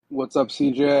What's up,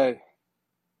 CJ?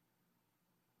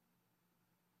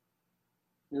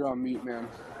 You're on mute, man.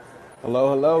 Hello,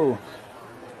 hello.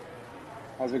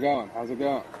 How's it going? How's it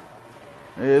going?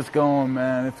 It's going,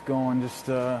 man. It's going. Just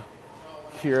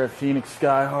here at Phoenix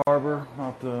Sky Harbor.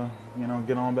 About to,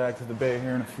 get on back to the Bay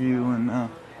here in a few and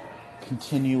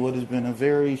continue what has been a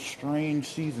very strange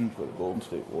season for the Golden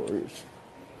State Warriors.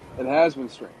 It has been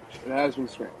strange. It has been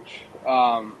strange.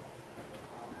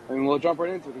 We'll jump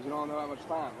right into it because you don't know how much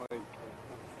time. Like,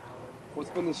 what's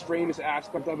been the strangest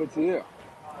aspect of it to you?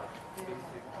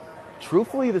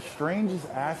 Truthfully, the strangest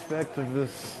aspect of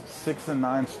this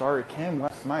 6-9 start came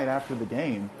last night after the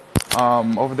game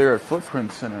over there at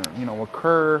Footprint Center. With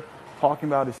Kerr talking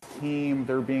about his team,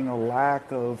 there being a lack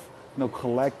of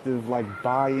collective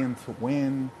buy-in to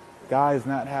win, guys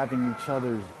not having each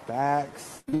other's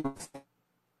backs.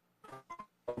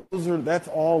 That's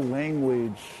all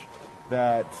language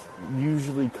that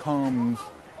usually comes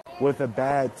with a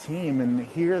bad team, and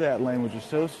hear that language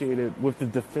associated with the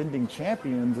defending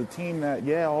champions, a team that,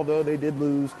 although they did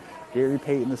lose Gary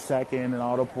Payton II and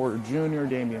Otto Porter Jr.,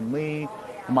 Damian Lee,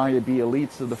 might be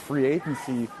elites of the free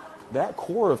agency, that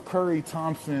core of Curry,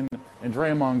 Thompson, and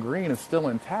Draymond Green is still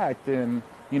intact. And,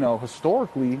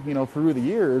 historically, through the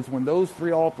years, when all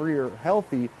three are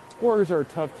healthy, Warriors are a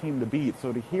tough team to beat.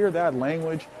 So to hear that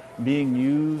language being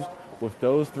used with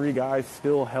those three guys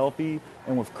still healthy,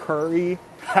 and with Curry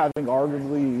having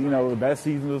arguably, the best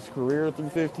season of his career through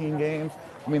 15 games,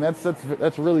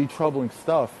 that's really troubling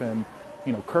stuff. And,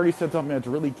 Curry said something that's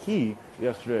really key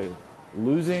yesterday.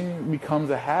 Losing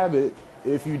becomes a habit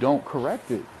if you don't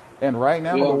correct it. And right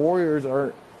now, the Warriors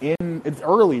are it's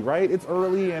early, right? It's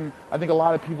early, and I think a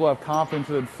lot of people have confidence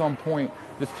that at some point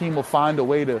this team will find a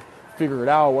way to figure it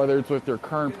out, whether it's with their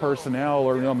current personnel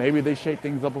or, maybe they shake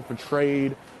things up with a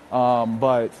trade.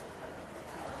 But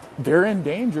they're in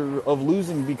danger of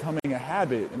losing, becoming a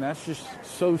habit, and that's just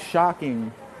so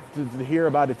shocking to hear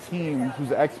about a team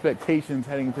whose expectations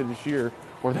heading into this year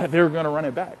were that they were going to run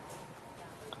it back.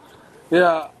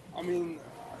 Yeah,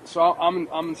 so I'm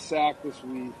in SAC this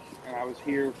week, and I was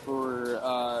here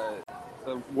for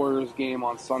the Warriors game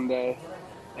on Sunday,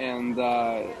 and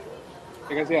it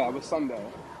was Sunday,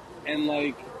 and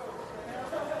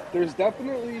there's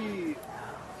definitely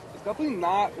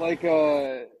not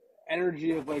a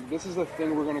energy of this is the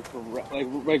thing we're gonna correct,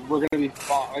 we're gonna be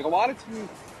fine. A lot of teams,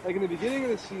 in the beginning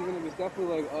of the season, it was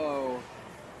definitely oh,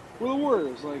 we're the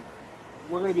Warriors,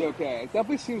 we're gonna be okay. It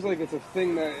definitely seems like it's a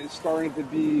thing that is starting to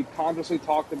be consciously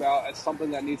talked about as something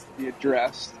that needs to be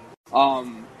addressed.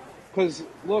 Because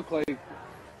look,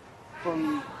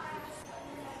 from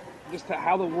just to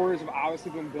how the Warriors have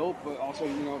obviously been built, but also,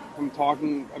 from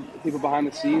talking to people behind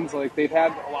the scenes, they've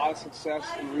had a lot of success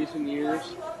in recent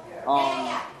years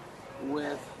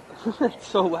with it's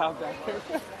so loud back there.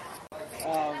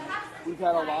 We've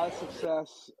had a lot of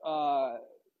success.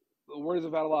 The Warriors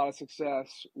have had a lot of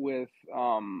success with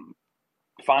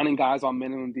finding guys on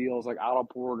minimum deals like Otto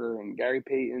Porter and Gary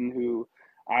Payton, who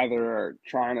either are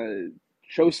trying to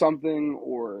show something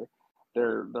or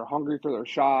they're hungry for their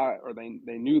shot, or they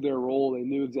knew their role, they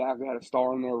knew exactly how to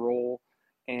star in their role,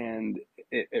 and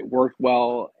it worked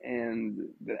well, and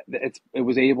it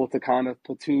was able to kind of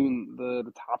platoon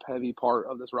the top heavy part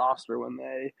of this roster when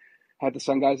they had to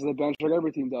send guys to the bench like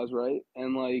every team does, right?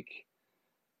 And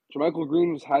JaMychal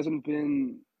Green hasn't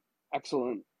been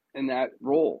excellent in that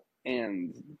role,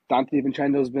 and Dante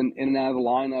DiVincenzo's been in and out of the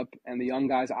lineup, and the young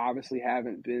guys obviously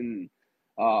haven't been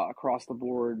across the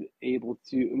board able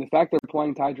to. And the fact they're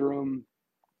playing Ty Jerome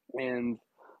and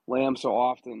Lamb so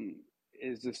often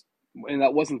is just, and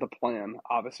that wasn't the plan,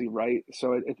 obviously, right?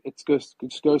 So it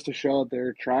just goes to show that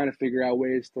they're trying to figure out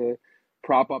ways to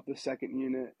prop up the second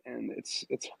unit, and it's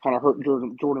kind of hurt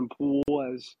Jordan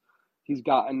Poole as he's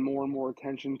gotten more and more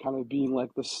attention, kind of being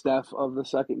the Steph of the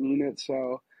second unit.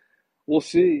 So we'll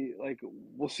see.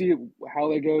 We'll see how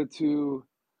they go to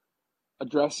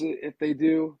address it, if they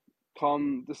do,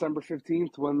 come December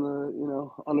 15th when the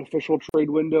unofficial trade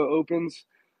window opens.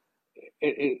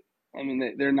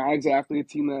 They're not exactly a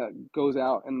team that goes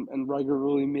out and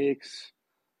regularly makes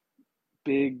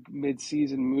big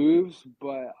mid-season moves,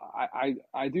 but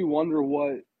I do wonder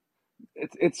what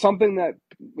it's something that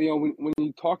when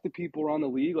you talk to people around the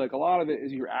league, a lot of it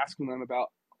is you're asking them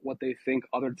about what they think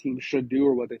other teams should do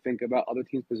or what they think about other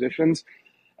teams' positions.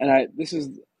 And this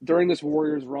is during this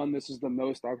Warriors run, this is the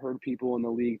most I've heard people in the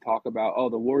league talk about,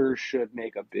 the Warriors should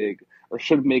make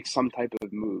should make some type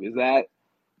of move. Is that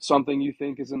something you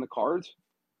think is in the cards?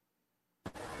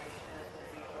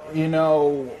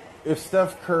 If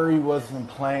Steph Curry wasn't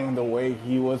playing the way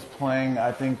he was playing,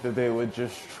 I think that they would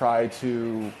just try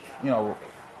to,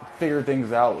 figure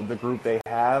things out with the group they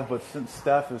have. But since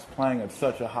Steph is playing at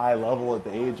such a high level at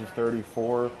the age of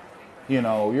 34,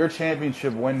 your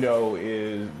championship window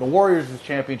the Warriors'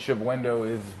 championship window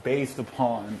is based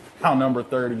upon how number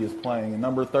 30 is playing. And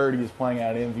number 30 is playing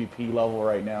at MVP level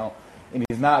right now, and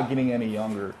he's not getting any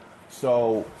younger.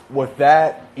 So with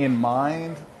that in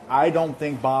mind, I don't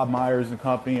think Bob Myers and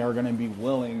company are going to be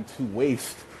willing to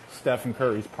waste Stephen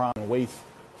Curry's prime, waste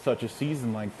such a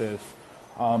season like this.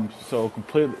 To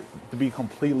be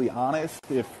completely honest,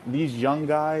 if these young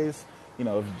guys,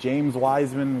 if James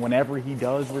Wiseman, whenever he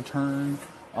does return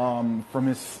from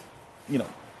his,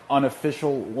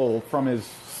 from his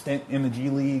stint in the G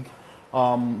League,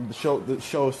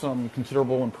 show some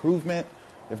considerable improvement.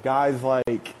 If guys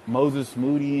like Moses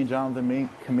Moody and Jonathan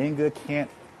Kuminga can't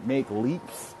make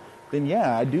leaps, then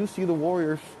yeah, I do see the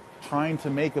Warriors trying to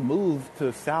make a move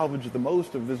to salvage the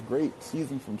most of this great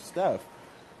season from Steph.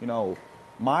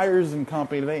 Myers and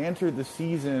company, they entered the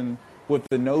season with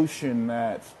the notion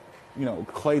that,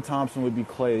 Klay Thompson would be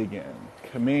Klay again.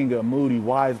 Kuminga, Moody,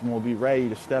 Wiseman will be ready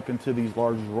to step into these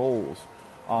large roles.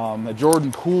 That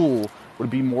Jordan Poole would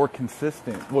be more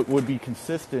consistent, would be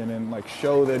consistent and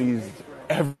show that he's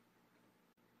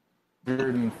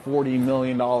 $140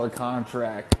 million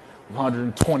contract,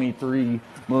 $123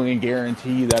 million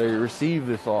guarantee that he received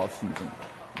this offseason.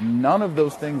 None of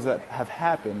those things that have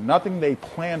happened, nothing they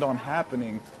planned on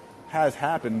happening has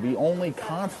happened. The only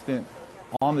constant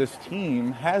on this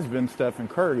team has been Stephen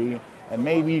Curry, and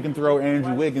maybe you can throw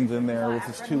Andrew Wiggins in there with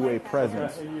his two-way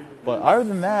presence. But other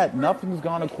than that, nothing's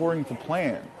gone according to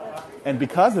plan. And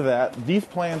because of that, these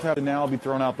plans have to now be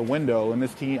thrown out the window, and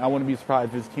this team, I wouldn't be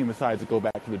surprised if this team decides to go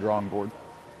back to the drawing board.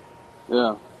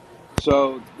 Yeah.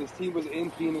 So this team was in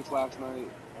Phoenix last night,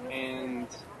 and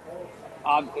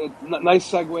nice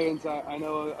segue into, I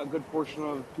know a good portion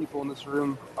of people in this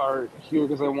room are here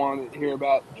because they wanted to hear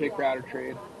about the Jay Crowder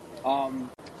trade.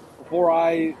 Before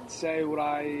I say what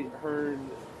I've heard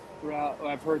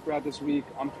throughout this week,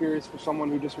 I'm curious for someone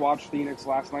who just watched Phoenix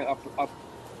last night up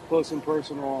close and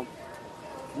personal.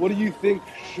 What do you think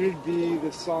should be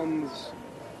the Suns'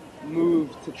 move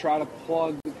to try to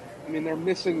plug? I mean, they're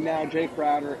missing now Jay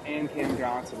Crowder and Cam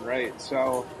Johnson, right?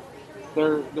 So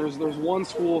there's one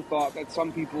school of thought that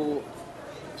some people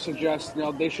suggest,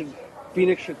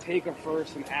 Phoenix should take a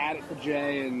first and add it to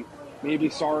Jay and maybe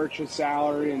Saric's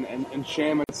salary and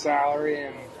Shaman's salary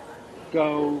and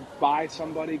go buy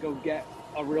somebody, go get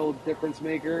a real difference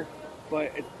maker.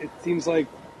 But it seems like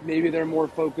maybe they're more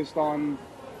focused on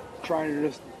trying to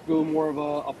just go more of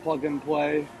a plug and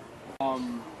play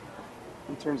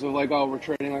in terms of we're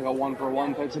trading a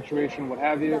 1-for-1 type situation, what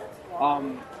have you.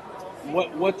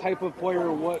 What type of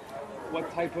player, what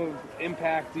type of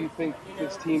impact do you think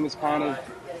this team is kind of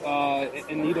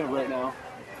in need of right now?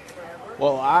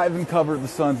 Well, I haven't covered the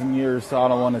Suns in years, so I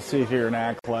don't want to sit here and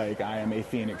act like I am a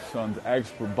Phoenix Suns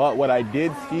expert. But what I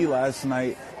did see last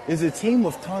night is a team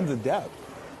with tons of depth.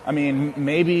 I mean,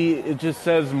 maybe it just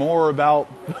says more about,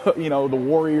 the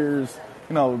Warriors,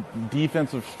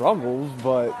 defensive struggles.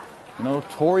 But,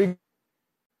 Torrey,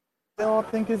 I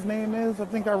think his name is. I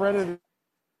think I read it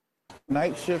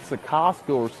night shifts at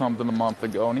Costco or something a month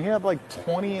ago, and he had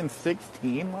 20 and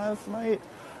 16 last night.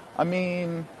 I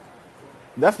mean,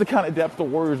 that's the kind of depth the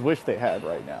Warriors wish they had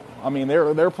right now. I mean,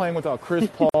 they're playing without Chris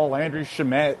Paul, Landry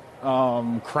Shamet,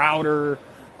 Crowder.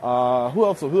 Who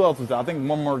else was out? I think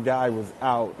one more guy was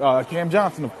out. Cam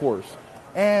Johnson, of course.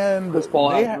 And Chris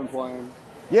Paul hasn't been playing.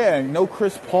 Yeah, no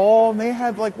Chris Paul. And they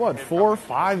had 4 or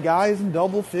 5 guys in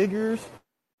double figures.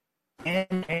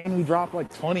 And we dropped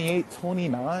 28,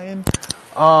 29.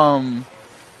 I'm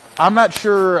not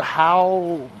sure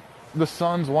how the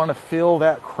Suns want to fill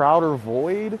that Crowder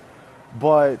void,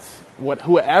 but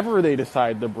whoever they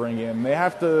decide to bring in, they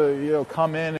have to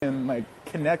come in and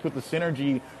connect with the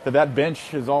synergy that bench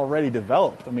has already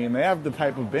developed. I mean, they have the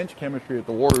type of bench chemistry that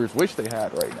the Warriors wish they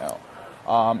had right now.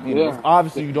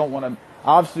 Obviously you don't want to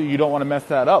mess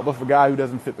that up with a guy who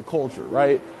doesn't fit the culture,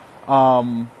 right?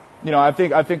 I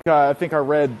think I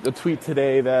read a tweet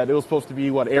today that it was supposed to be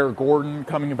Eric Gordon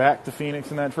coming back to Phoenix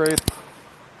in that trade.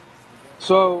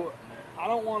 So I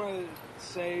don't want to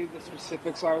say the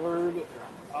specifics I heard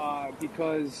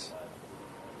because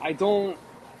I don't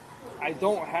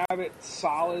have it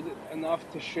solid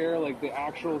enough to share the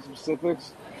actual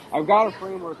specifics. I've got a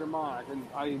framework in mind, and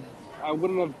I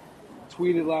wouldn't have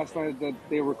tweeted last night that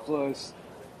they were close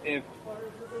if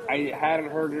I hadn't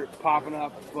heard it popping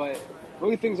up. But the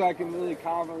only things I can really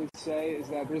confidently say is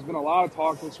that there's been a lot of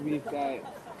talk this week that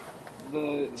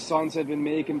the Suns have been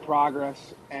making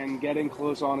progress and getting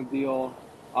close on a deal.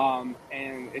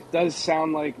 And it does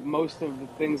sound like most of the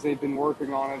things they've been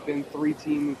working on have been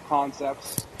 3-team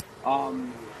concepts,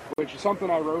 which is something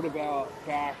I wrote about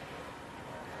back.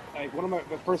 Like one of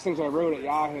the first things I wrote at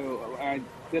Yahoo, I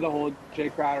did a whole Jay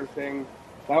Crowder thing.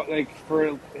 That like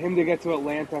for him to get to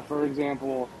Atlanta, for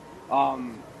example,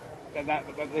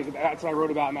 that's what I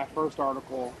wrote about in that first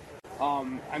article.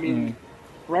 I mean,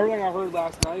 from everything I heard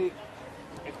last night,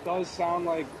 it does sound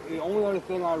like the only other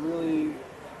thing I really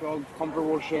feel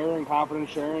comfortable sharing, confident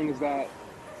sharing, is that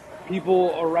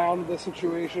people around the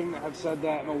situation have said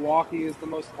that Milwaukee is the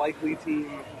most likely team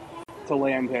to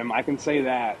land him. I can say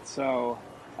that. So,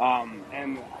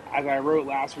 and as I wrote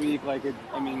last week,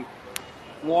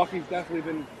 Milwaukee's definitely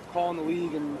been calling the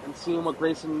league and seeing what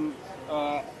Grayson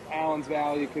Allen's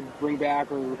value could bring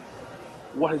back, or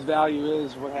what his value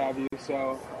is, what have you.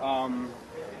 So,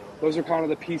 those are kind of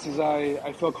the pieces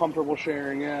I feel comfortable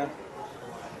sharing. Yeah.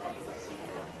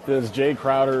 Does Jay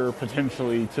Crowder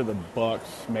potentially to the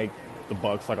Bucks make the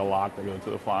Bucks like a lock to go to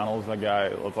the finals? That guy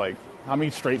looks like, how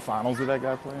many straight finals did that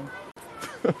guy play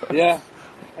in? Yeah.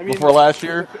 I mean, Before last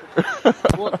year?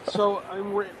 well, so I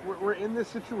mean, we're in this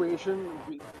situation.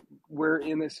 We're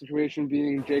in this situation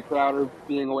being Jay Crowder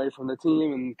being away from the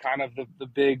team, and kind of the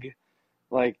big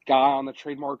like guy on the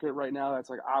trade market right now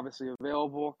that's like obviously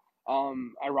available.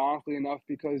 Ironically enough,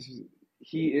 because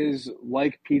he is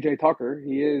like PJ Tucker,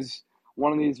 he is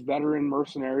one of these veteran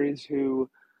mercenaries who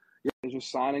is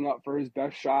just signing up for his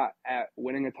best shot at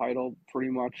winning a title pretty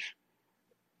much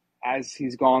as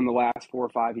he's gone the last 4 or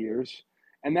 5 years.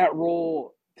 And that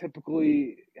role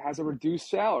typically has a reduced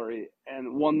salary,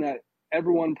 and one that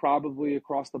everyone probably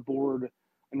across the board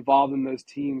involved in those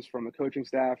teams, from the coaching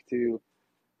staff to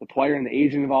the player and the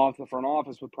agent involved in the front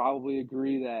office, would probably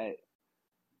agree that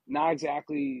not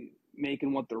exactly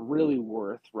making what they're really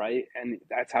worth, right? And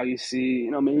that's how you see,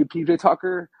 maybe PJ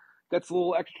Tucker gets a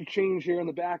little extra change here in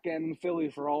the back end in Philly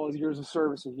for all his years of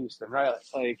service in Houston, right?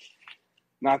 Like,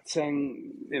 not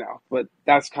saying, but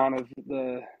that's kind of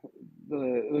the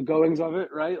goings of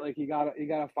it, right? Like, you got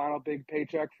a final big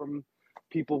paycheck from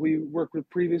people we worked with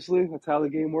previously. That's how the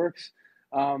game works.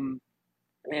 And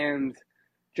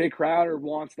Jay Crowder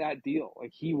wants that deal.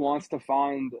 Like, he wants to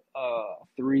find a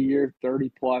 3-year,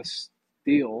 30-plus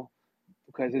deal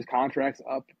because his contract's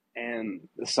up, and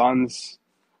the Suns,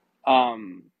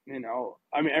 and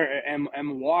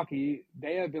Milwaukee,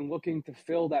 they have been looking to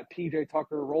fill that PJ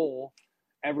Tucker role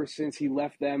ever since he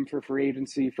left them for free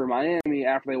agency for Miami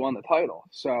after they won the title.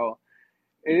 So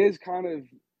it is kind of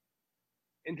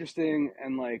interesting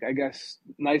and, like, I guess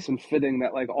nice and fitting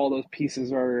that, like, all those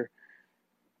pieces are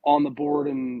on the board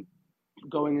and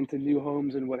going into new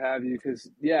homes and what have you. Because,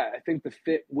 yeah, I think the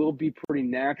fit will be pretty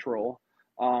natural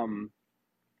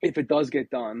if it does get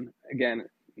done. Again,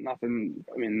 nothing,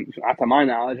 I mean, not to my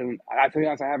knowledge, and I think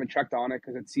I haven't checked on it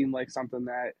because it seemed like something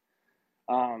that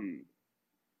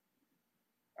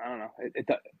I don't know.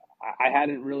 I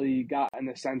hadn't really gotten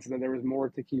the sense that there was more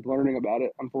to keep learning about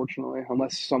it, unfortunately,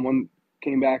 unless someone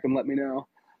came back and let me know.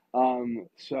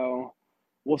 So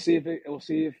we'll see if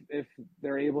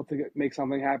they're able to make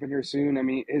something happen here soon. I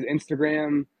mean, his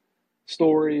Instagram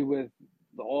story with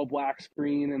the all black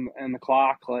screen and the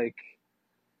clock, like,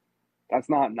 that's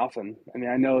not nothing. I mean,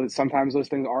 I know sometimes those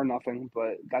things are nothing,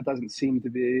 but that doesn't seem to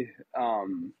be.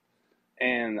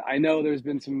 And I know there's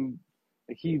been some,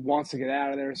 like, he wants to get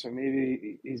out of there, so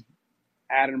maybe he's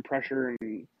adding pressure,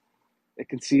 and it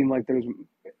can seem like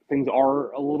things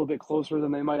are a little bit closer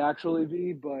than they might actually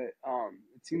be. But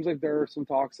it seems like there are some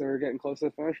talks that are getting close to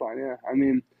the finish line. Yeah, I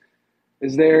mean,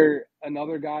 is there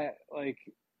another guy, like,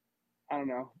 I don't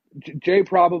know? Jay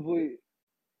probably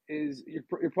is.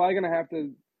 You're probably gonna have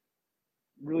to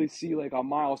really see like a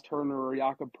Miles Turner or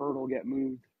Jakob Poeltl get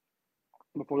moved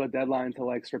before the deadline to,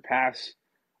 like, surpass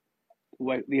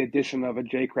what the addition of a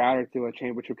Jay Crowder to a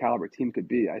championship caliber team could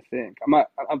be. I think I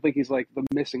don't think he's like the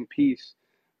missing piece,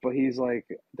 but he's like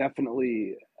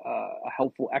definitely a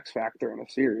helpful X factor in a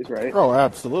series, right? Oh,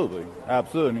 absolutely,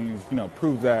 absolutely. And he's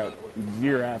proved that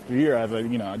year after year. As I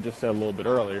just said a little bit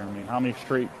earlier. I mean, how many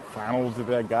straight finals did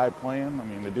that guy play in? I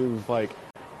mean, the dude's like,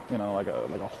 like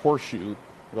a horseshoe,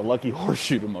 like a lucky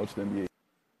horseshoe to most NBA.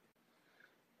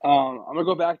 I'm gonna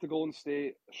go back to Golden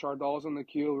State. Chardall's in the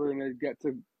queue. We're gonna get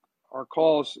to our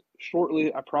calls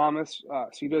shortly, I promise.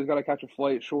 CJ's got to catch a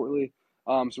flight shortly,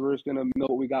 so we're just gonna know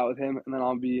what we got with him, and then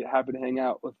I'll be happy to hang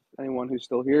out with anyone who's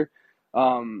still here,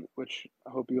 which I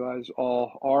hope you guys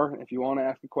all are. If you want to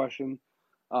ask a question,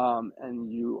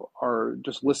 and you are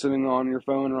just listening on your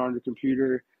phone or on your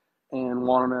computer and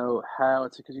want to know how,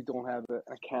 it's because you don't have an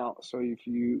account. So if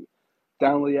you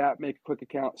download the app, make a quick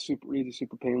account, super easy,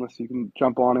 super painless. You can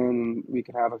jump on in, and we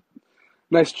can have a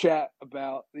Nice chat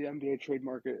about the NBA trade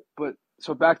market. But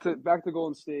so back to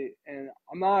Golden State, and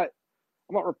I'm not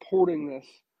reporting this,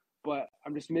 but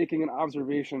I'm just making an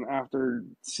observation after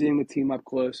seeing the team up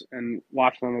close and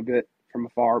watching them a bit from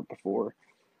afar before.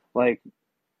 Like,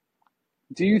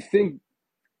 do you think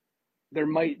there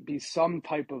might be some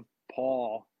type of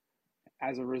pall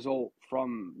as a result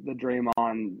from the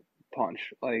Draymond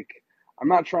punch? Like, I'm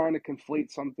not trying to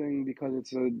conflate something because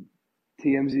it's a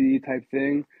TMZ type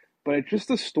thing, but it's just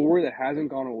a story that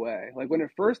hasn't gone away. Like when it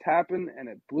first happened and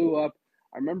it blew up,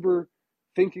 I remember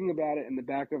thinking about it in the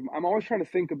back of. I'm always trying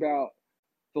to think about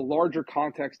the larger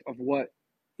context of what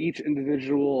each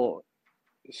individual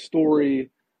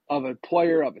story of a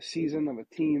player, of a season, of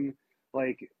a team,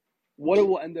 like what it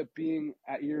will end up being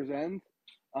at year's end,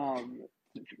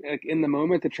 like in the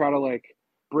moment to try to like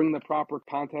bring the proper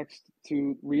context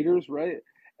to readers, right?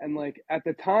 And like at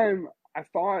the time, I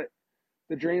thought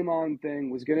the Draymond thing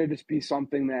was going to just be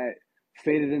something that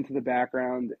faded into the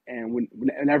background and we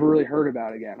never really heard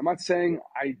about again. I'm not saying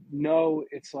I know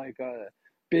it's like a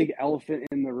big elephant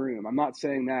in the room. I'm not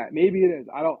saying that. Maybe it is.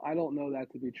 I don't know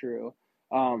that to be true.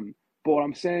 But what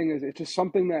I'm saying is it's just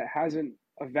something that hasn't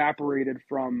evaporated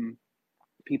from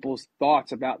people's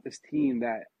thoughts about this team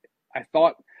that I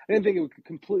didn't think it would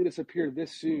completely disappear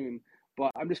this soon,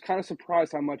 but I'm just kind of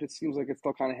surprised how much it seems like it's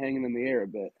still kind of hanging in the air a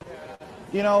bit.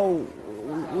 You know,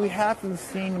 we haven't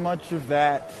seen much of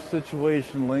that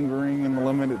situation lingering in the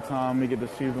limited time we get to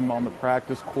see them on the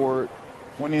practice court.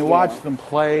 When you watch them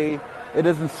play, it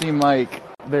doesn't seem like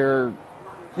they're,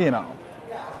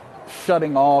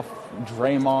 shutting off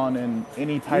Draymond in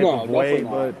any type of way.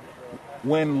 But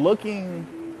when looking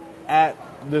at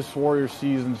this Warriors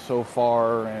season so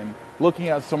far and looking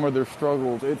at some of their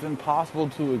struggles, it's impossible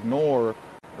to ignore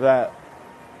that,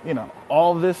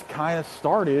 all this kind of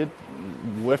started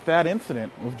with that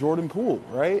incident with Jordan Poole,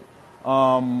 right?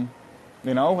 I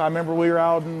remember we were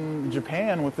out in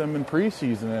Japan with them in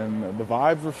preseason, and the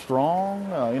vibes were strong.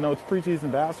 It's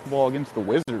preseason basketball against the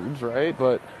Wizards, right?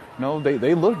 But,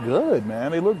 they look good,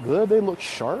 man. They look good. They look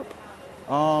sharp.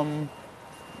 And,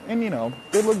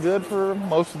 they looked good for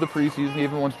most of the preseason,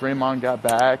 even once Draymond got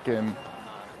back. And,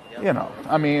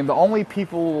 the only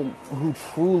people who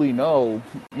truly know,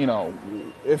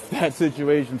 if that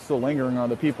situation's still lingering are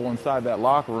the people inside that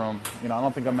locker room. I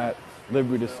don't think I'm at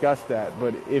liberty to discuss that.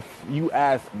 But if you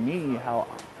ask me how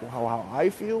I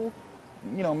feel,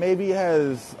 maybe it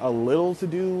has a little to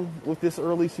do with this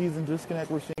early season disconnect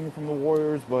we're seeing from the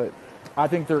Warriors. But I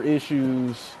think their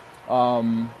issues,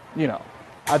 I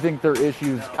think their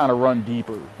issues kind of run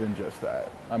deeper than just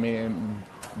that. I mean,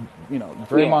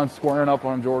 Draymond squaring up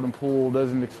on Jordan Poole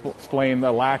doesn't explain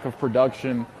the lack of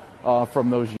production from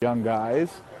those young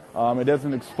guys. It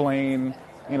doesn't explain,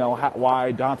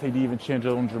 why Dante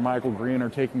DiVincenzo and Jermichael Green are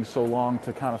taking so long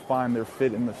to kind of find their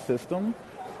fit in the system.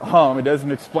 It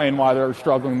doesn't explain why they're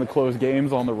struggling to close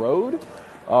games on the road. It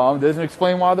doesn't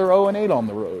explain why they're 0-8 on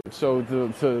the road. So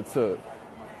to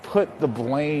put the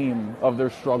blame of their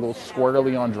struggles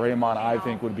squarely on Draymond, I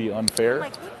think would be unfair.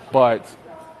 But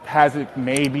has it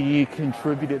maybe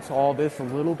contributed to all this a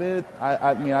little bit?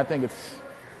 I think it's.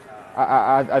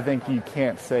 I think you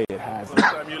can't say it hasn't.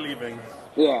 What time you leaving?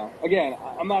 Yeah. Again,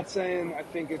 I'm not saying I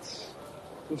think it's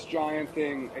this giant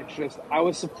thing. It's just I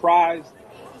was surprised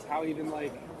how even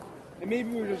and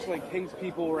maybe we were just Kings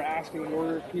people were asking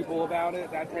Warriors people about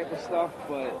it, that type of stuff.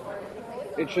 But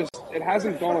it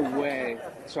hasn't gone away.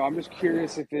 So I'm just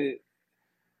curious if it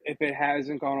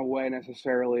hasn't gone away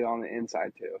necessarily on the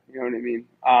inside too. You know what I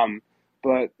mean?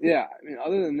 But yeah,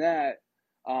 other than that,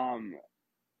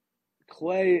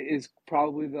 Clay is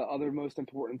probably the other most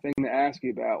important thing to ask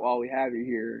you about while we have you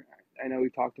here. I know we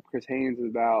talked to Chris Haynes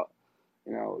about,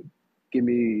 give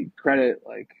me credit.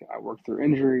 I worked through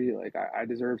injury. I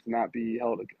deserve to not be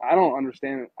held. I don't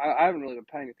understand. I haven't really been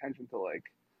paying attention to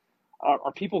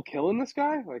are people killing this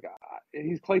guy?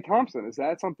 He's Klay Thompson. Is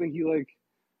that something he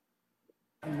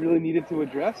really needed to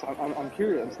address? I'm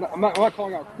curious. I'm not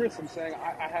calling out Chris. I'm saying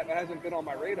it hasn't been on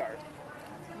my radar.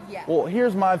 Yeah. Well,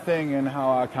 here's my thing and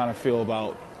how I kind of feel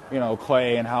about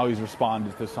Klay and how he's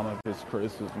responded to some of his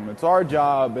criticism. It's our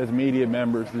job as media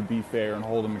members to be fair and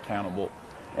hold him accountable.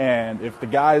 And if the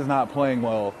guy's not playing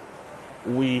well,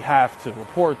 we have to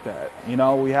report that.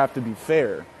 We have to be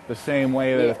fair. The same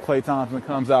way that if Klay Thompson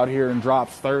comes out here and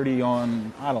drops 30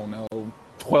 on,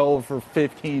 12 or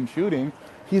 15 shooting,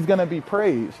 he's going to be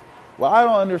praised. What I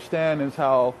don't understand is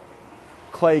how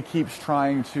Klay keeps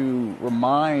trying to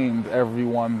remind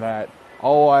everyone that,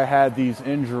 I had these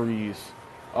injuries.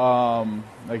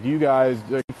 You guys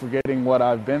are forgetting what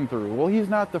I've been through. Well, he's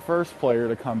not the first player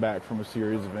to come back from a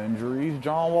series of injuries.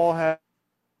 John Wall had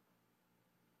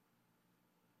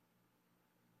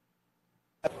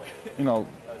you know,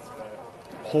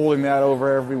 holding that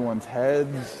over everyone's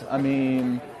heads. I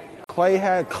mean, Clay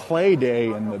had Clay Day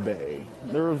in the Bay.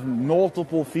 There was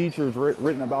multiple features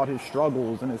written about his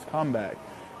struggles and his comeback.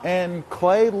 And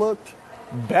Clay looked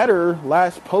better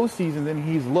last postseason than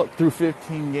he's looked through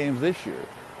 15 games this year.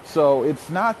 So it's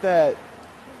not that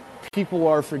people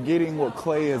are forgetting what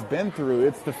Clay has been through.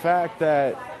 It's the fact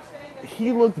that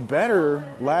he looked better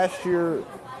last year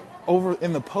over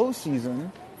in the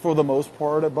postseason for the most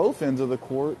part at both ends of the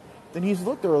court than he's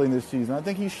looked early in this season. I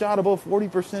think he shot above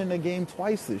 40% in a game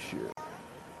twice this year.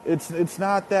 It's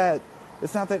not that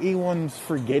anyone's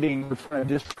forgetting or trying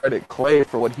to discredit Clay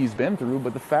for what he's been through,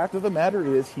 but the fact of the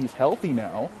matter is he's healthy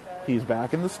now. He's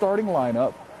back in the starting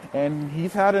lineup, and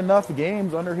he's had enough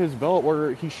games under his belt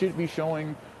where he should be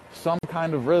showing some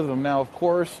kind of rhythm. Now, of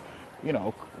course, you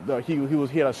know, he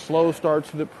had a slow start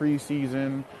to the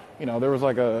preseason. You know, there was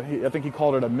I think he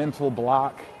called it a mental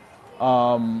block.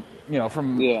 You know,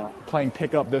 from playing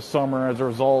pickup this summer as a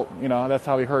result. You know, that's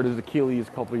how he hurt his Achilles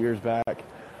a couple of years back.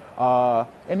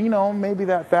 And, you know, maybe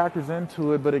that factors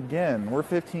into it. But again, we're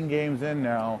 15 games in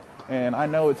now, and I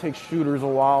know it takes shooters a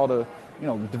while to, you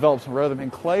know, develop some rhythm.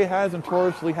 And Clay has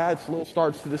notoriously had slow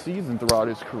starts to the season throughout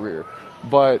his career.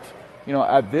 But, you know,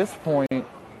 at this point,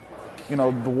 you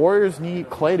know, the Warriors need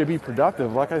Clay to be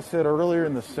productive. Like I said earlier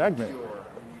in the segment,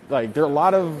 like the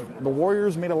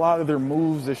Warriors made a lot of their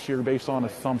moves this year based on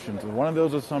assumptions. And one of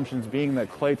those assumptions being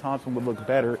that Klay Thompson would look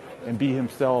better and be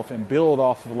himself and build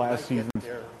off of last season's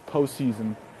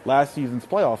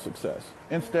playoff success.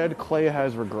 Instead, Klay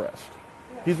has regressed.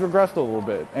 He's regressed a little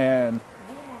bit. And,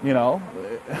 you know,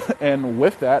 and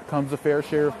with that comes a fair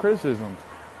share of criticism.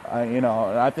 You know,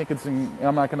 and I think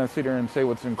I'm not going to sit here and say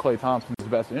what's in Klay Thompson's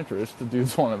best interest. The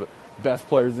dude's one of the best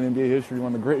players in NBA history,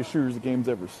 one of the greatest shooters the game's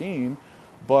ever seen.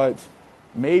 But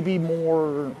maybe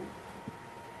more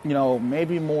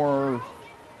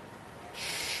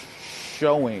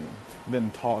showing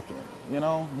than talking, you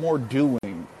know, more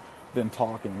doing than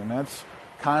talking. And that's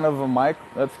kind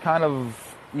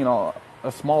of you know,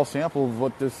 a small sample of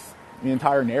what the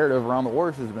entire narrative around the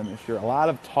Warriors has been this year. A lot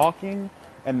of talking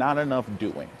and not enough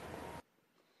doing.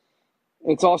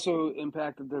 It's also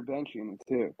impacted their bench unit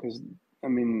too, because I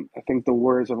mean, I think the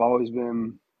Warriors have always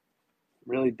been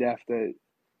really deft at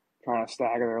trying to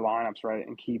stagger their lineups, right,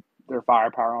 and keep their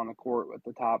firepower on the court with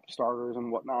the top starters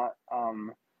and whatnot.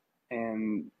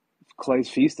 And Klay's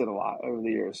feasted a lot over the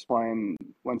years, playing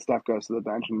when Steph goes to the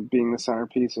bench and being the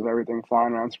centerpiece of everything,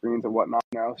 flying around screens and whatnot.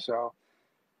 You know, so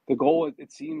the goal,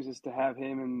 it seems, is to have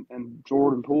him and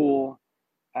Jordan Poole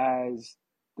as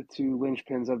the two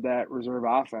linchpins of that reserve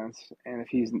offense. And if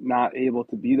he's not able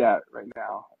to be that right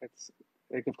now, it's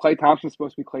like if Klay Thompson's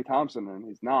supposed to be Klay Thompson and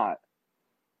he's not,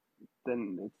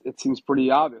 then it seems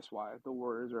pretty obvious why the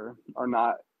Warriors are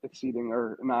not exceeding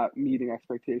or not meeting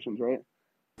expectations, right?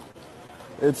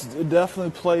 It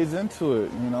definitely plays into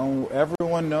it. You know,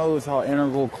 everyone knows how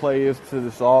integral Klay is to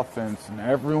this offense, and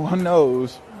everyone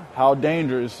knows how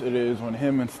dangerous it is when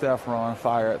him and Steph are on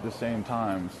fire at the same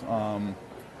times.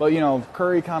 But, you know,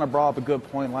 Curry kind of brought up a good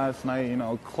point last night. You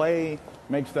know, Klay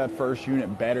makes that first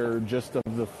unit better just of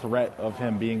the threat of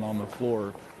him being on the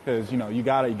floor. Because, you know, you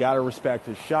gotta respect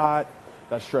his shot.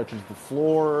 That stretches the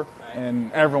floor.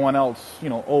 And everyone else, you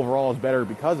know, overall is better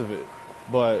because of it.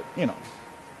 But, you know,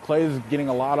 Klay is getting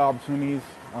a lot of opportunities.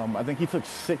 I think he took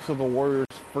 6 of the Warriors'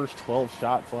 first 12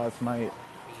 shots last night.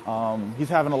 He's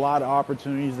having a lot of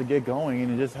opportunities to get going, and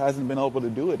he just hasn't been able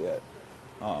to do it yet.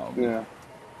 Yeah.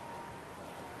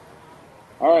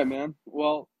 All right, man.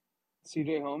 Well,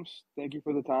 CJ Holmes, thank you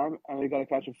for the time. I know you got to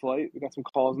catch a flight. We got some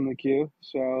calls in the queue.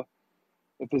 So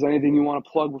if there's anything you want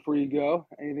to plug before you go,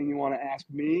 anything you want to ask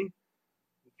me,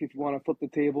 if you want to flip the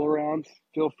table around,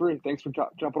 feel free. Thanks for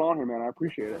jumping on here, man. I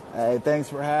appreciate it. Hey, thanks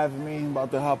for having me. I'm about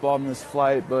to hop on this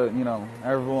flight, but, you know,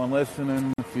 everyone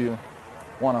listening, if you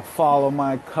want to follow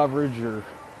my coverage or,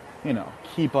 you know,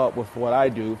 keep up with what I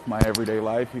do, my everyday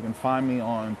life, you can find me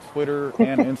on Twitter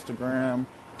and Instagram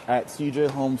at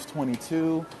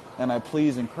CJHolmes22. And I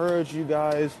please encourage you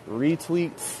guys,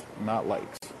 retweets, not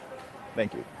likes.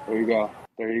 Thank you. There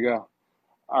you go.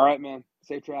 All right, man.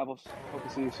 Safe travels. Hope to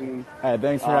see you soon. Hey,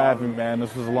 thanks for having me, man.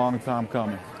 This was a long time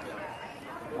coming.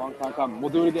 Long time coming. We'll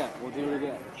do it again.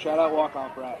 Shout out Walk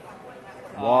On Frat.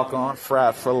 Walk On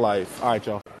Frat for life. All right,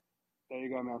 y'all. There you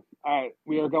go, man. All right,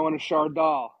 we are going to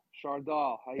Shardal.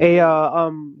 Shardal, how you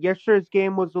doing? Yesterday's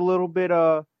game was a little bit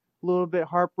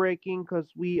heartbreaking because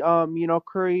we, you know,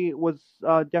 Curry was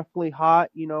definitely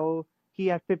hot. You know, he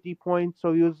had 50 points,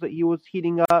 so he was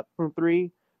heating up from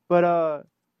 3. But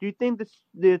do you think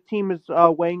the team is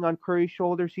weighing on Curry's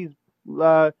shoulders? He's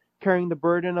carrying the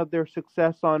burden of their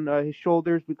success on his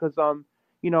shoulders because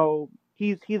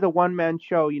he's a one man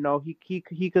show. He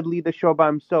could lead the show by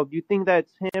himself. Do you think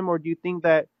that's him, or do you think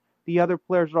that the other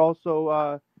players are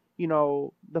also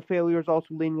the failures also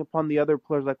leaning upon the other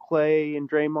players like Clay and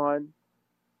Draymond?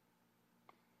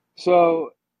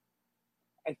 So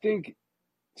I think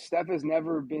Steph has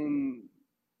never been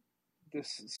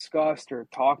discussed or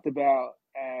talked about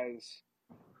as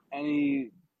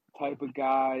any type of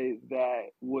guy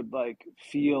that would like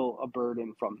feel a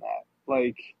burden from that.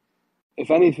 Like,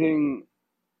 if anything,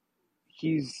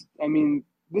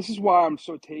 this is why I'm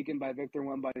so taken by Victor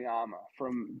Wembanyama,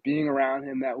 from being around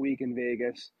him that week in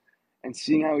Vegas and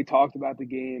seeing how he talked about the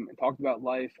game and talked about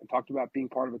life and talked about being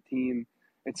part of a team.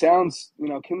 It sounds,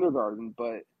 kindergarten,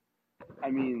 but I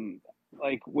mean,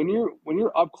 like when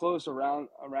you're up close around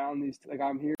these, like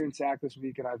I'm here in Sac this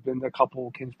week and I've been to a couple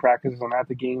Kings practices. I'm at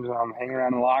the games and I'm hanging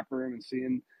around the locker room and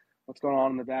seeing what's going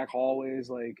on in the back hallways.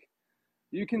 Like,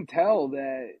 you can tell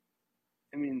that.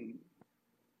 I mean,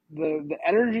 the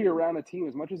energy around a team,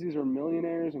 as much as these are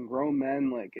millionaires and grown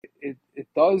men, like it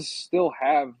does still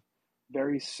have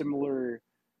very similar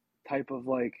type of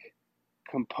like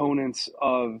components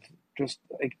of just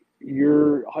like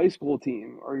your high school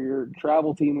team or your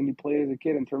travel team when you play as a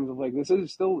kid, in terms of like, this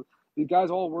is still, these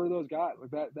guys all were those guys.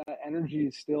 Like that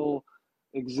energy still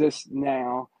exists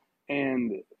now.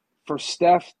 And for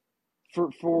Steph,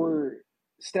 for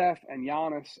Steph and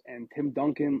Giannis and Tim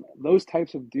Duncan, those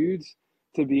types of dudes,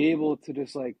 to be able to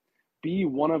just like be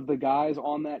one of the guys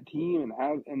on that team and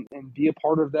have and be a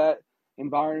part of that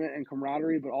environment and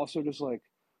camaraderie, but also just like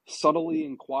subtly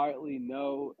and quietly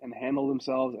know and handle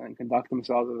themselves and conduct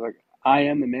themselves as like, I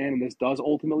am the man and this does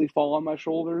ultimately fall on my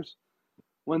shoulders.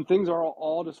 When things are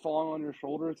all just falling on your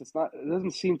shoulders, it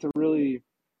doesn't seem to really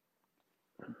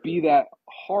be that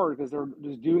hard because they're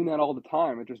just doing that all the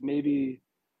time. It just maybe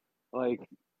like,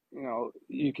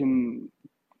 you can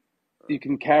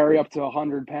carry up to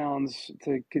 100 pounds,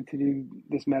 to continue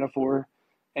this metaphor,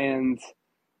 and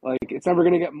like it's never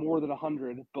going to get more than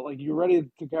 100, but like you're ready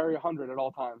to carry 100 at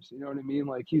all times. You know what I mean?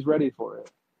 Like, he's ready for it.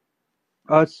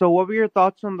 So what were your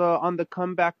thoughts on the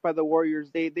comeback by the Warriors?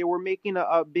 They were making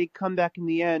a big comeback in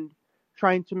the end,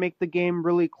 trying to make the game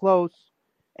really close,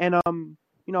 and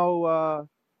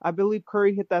I believe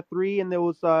Curry hit that three, and they had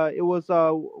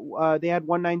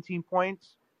 119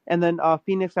 points, and then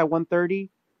Phoenix at 130.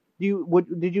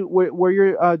 Did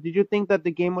you think that the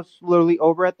game was literally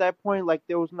over at that point? Like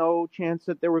there was no chance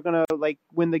that they were gonna like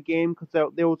win the game because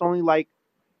there was only like,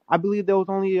 I believe there was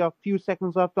only a few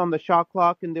seconds left on the shot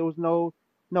clock, and there was no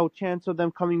chance of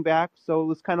them coming back. So it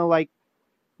was kind of like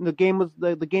the game was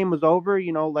over.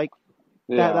 Like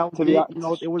Yeah, that was to be it.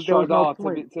 There was no Chardal,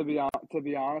 point. to be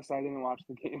honest, I didn't watch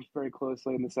the games very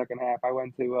closely in the second half. I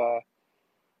went to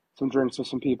some drinks with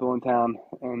some people in town,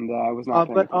 and I was not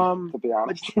paying But attention, to be but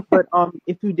honest. but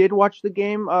if you did watch the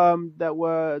game,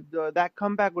 that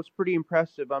comeback was pretty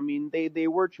impressive. I mean, they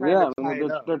were trying to Yeah, I tie mean,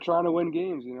 it up. they're trying to win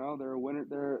games. They're a winner.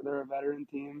 They're a veteran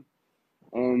team,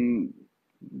 and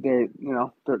they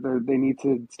need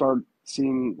to start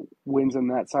seeing wins on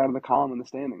that side of the column in the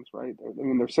standings, right?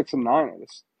 They're 6-9.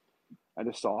 I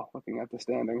just saw looking at the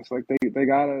standings. Like they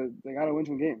gotta win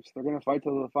some games. They're gonna fight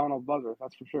till the final buzzer.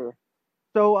 That's for sure.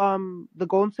 So the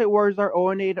Golden State Warriors are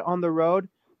 0-8 on the road.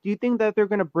 Do you think that they're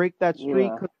gonna break that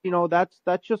streak? Yeah, 'Cause,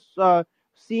 that's just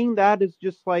seeing that is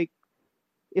just like,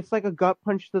 it's like a gut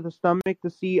punch to the stomach to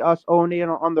see us 0-8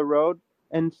 on the road,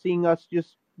 and seeing us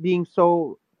just being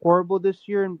so horrible this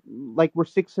year, and like we're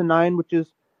 6-9, which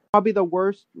is probably the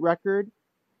worst record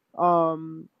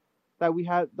um that we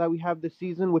have this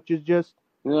season, which is just,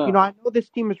 yeah, I know this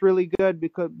team is really good,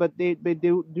 but they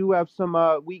do have some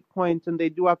weak points, and they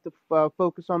do have to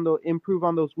focus on the improve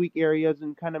on those weak areas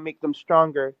and kind of make them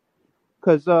stronger.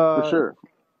 Because for sure.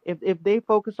 if they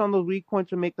focus on those weak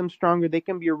points and make them stronger, they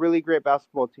can be a really great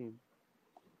basketball team.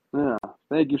 Yeah,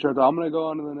 thank you, Shota. I'm gonna go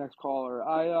on to the next caller.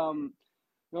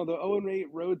 The 0-8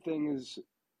 road thing is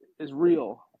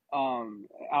real.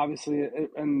 Obviously,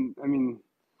 and I mean,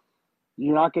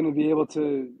 you're not going to be able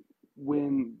to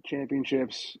win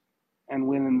championships and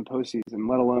win in the postseason,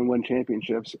 let alone win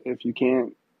championships, if you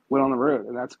can't win on the road.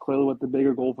 And that's clearly what the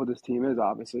bigger goal for this team is.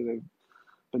 Obviously, they've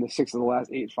been to 6 of the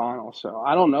last 8 finals. So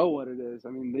I don't know what it is. I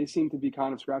mean, they seem to be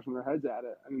kind of scratching their heads at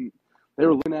it. I mean, they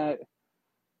were looking at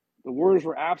the Warriors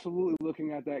were absolutely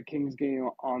looking at that Kings game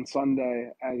on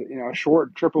Sunday as a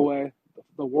short trip away.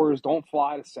 The Warriors don't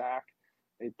fly to Sac;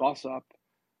 they bus up.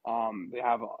 They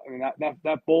have, I mean,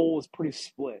 that bowl was pretty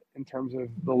split in terms of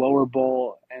the lower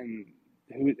bowl and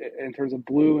in terms of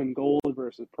blue and gold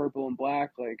versus purple and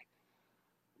black. Like,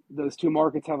 those two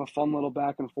markets have a fun little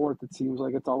back and forth. It seems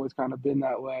like it's always kind of been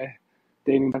that way,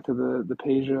 dating back to the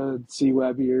Peja C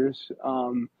Webb years.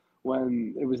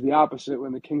 When it was the opposite,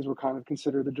 when the Kings were kind of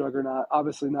considered the juggernaut,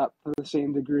 obviously not to the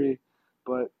same degree,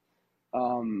 but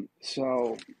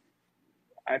so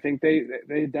I think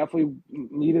they definitely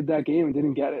needed that game and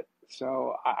didn't get it.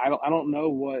 So I don't know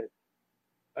what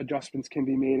adjustments can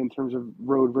be made in terms of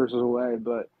road versus away,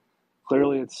 but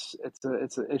clearly it's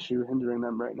an issue hindering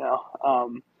them right now.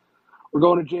 We're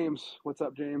going to James. What's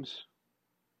up, James?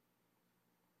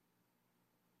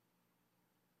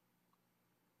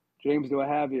 James, do I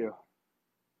have you?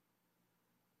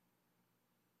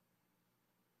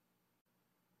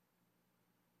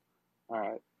 All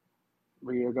right.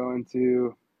 We are going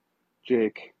to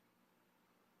Jake.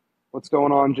 What's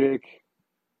going on, Jake?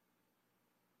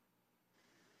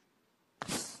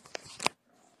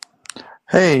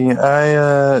 Hey,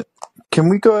 can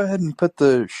we go ahead and put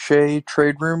the Shea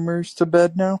trade rumors to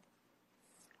bed now?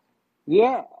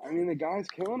 Yeah, I mean the guy's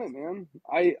killing it, man.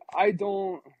 I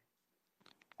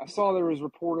saw there was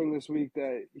reporting this week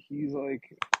that he's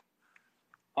like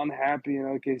unhappy in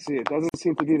OKC. It doesn't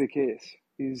seem to be the case.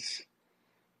 He's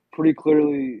pretty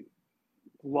clearly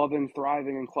loving,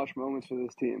 thriving in clutch moments for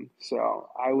this team. So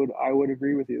I would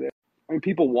agree with you there. I mean,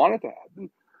 people want it to happen.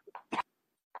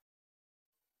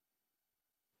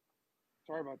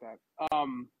 Sorry about that.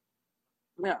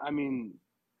 Yeah, I mean,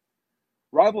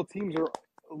 rival teams are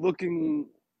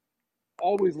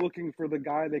always looking for the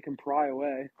guy they can pry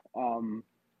away.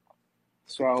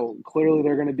 So clearly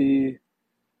they're going to be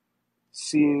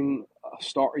seeing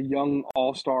a young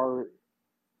all-star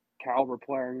caliber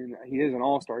player. I mean, he is an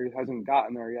all-star. He hasn't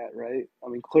gotten there yet, right? I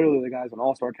mean, clearly the guy's an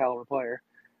all-star caliber player.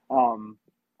 In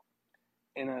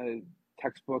a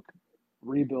textbook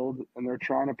rebuild, and they're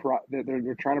trying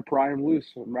to pry him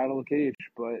loose and rattle the cage,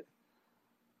 but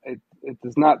it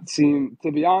does not seem,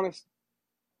 to be honest,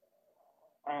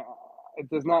 it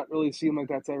does not really seem like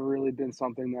that's ever really been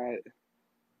something that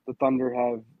the Thunder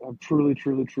have truly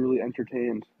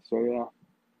entertained. So yeah,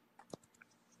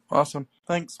 Awesome.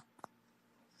 Thanks.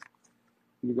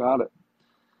 you got it.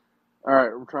 All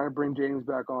right, we're trying to bring James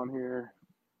back on here.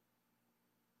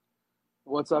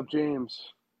 What's up, James?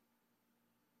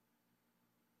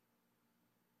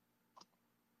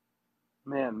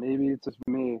 Man, maybe it's just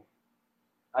me.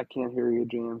 I can't hear you,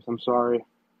 James. I'm sorry.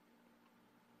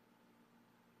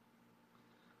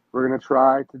 We're going to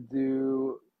try to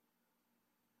do...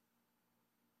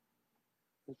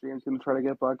 Is James going to try to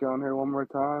get back on here one more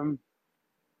time?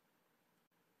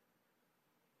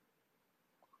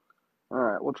 All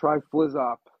right, we'll try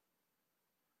Flizzop.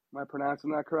 Am I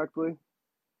pronouncing that correctly?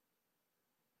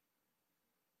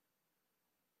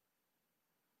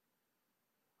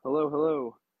 Hello,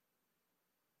 hello.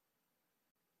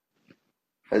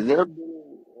 Has there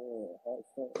been hot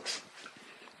sauce?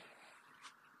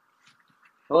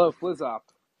 Hello, Flizzop.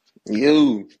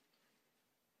 You.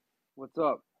 What's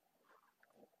up?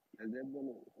 Has there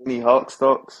been any hawk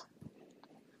stocks?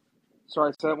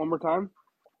 Sorry, say that one more time.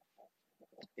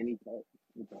 Any talk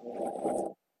with the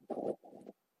Hawks?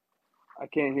 I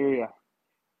can't hear you.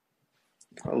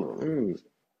 Hold on.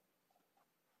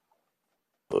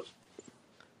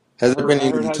 Has there been I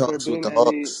heard, any has there talks with been the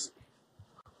any... Hawks?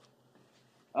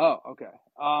 Oh, okay.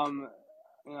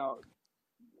 You know,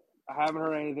 I haven't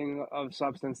heard anything of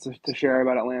substance to share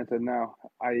about Atlanta. No,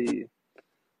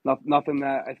 nothing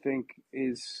that I think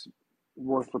is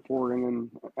worth reporting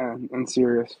and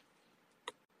serious.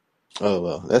 Oh,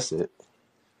 well, that's it.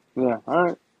 Yeah. All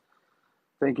right.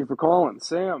 Thank you for calling,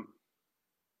 Sam.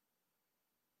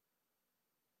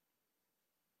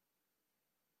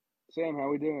 Sam, how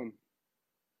we doing?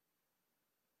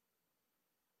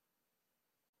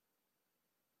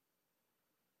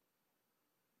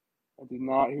 I did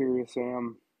not hear you,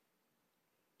 Sam.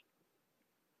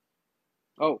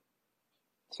 Oh,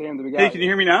 Sam, we Hey, got can you. you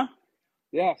hear me now?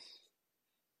 Yes.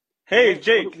 Hey,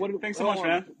 Jake. Thanks so Hold much, on.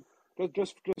 man.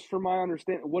 Just for my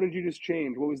understanding, what did you just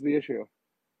change? What was the issue?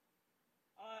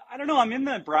 I don't know. I'm in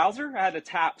the browser. I had to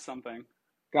tap something.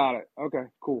 Got it. Okay,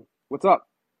 cool. What's up?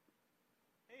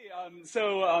 Hey,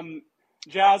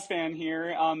 Jazz fan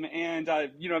here, and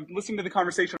I'm listening to the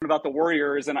conversation about the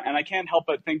Warriors, and I can't help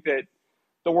but think that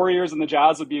the Warriors and the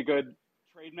Jazz would be a good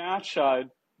trade match,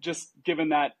 just given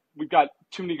that we've got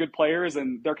too many good players,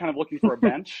 and they're kind of looking for a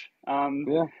bench.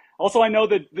 Yeah. Also, I know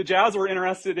that the Jazz were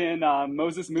interested in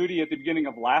Moses Moody at the beginning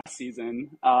of last season,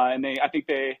 and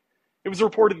it was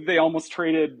reported that they almost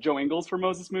traded Joe Ingles for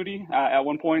Moses Moody at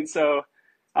one point. So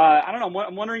I don't know.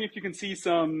 I'm wondering if you can see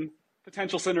some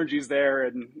potential synergies there,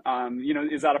 and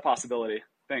is that a possibility?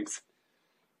 Thanks.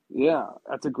 Yeah,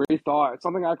 that's a great thought. It's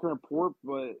something I can report,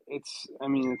 but it's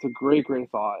a great, great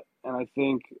thought. And I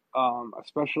think,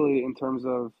 especially in terms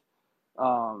of,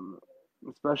 um,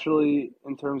 especially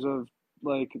in terms of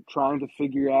like trying to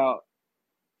figure out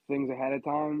things ahead of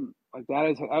time, like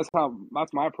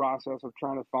that's my process of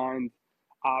trying to find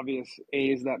obvious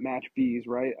A's that match B's,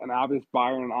 right? An obvious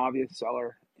buyer and an obvious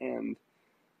seller. And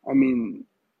I mean,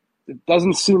 it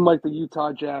doesn't seem like the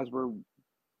Utah Jazz were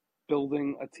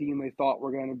building a team they thought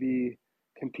were going to be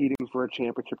competing for a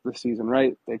championship this season,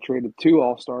 right? They traded two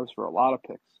All Stars for a lot of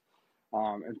picks,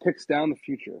 and picks down the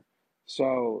future.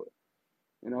 So,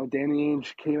 Danny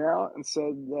Ainge came out and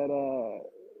said that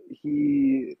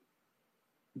he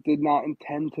did not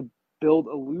intend to build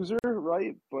a loser,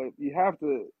 right? But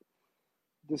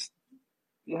just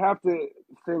you have to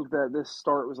think that this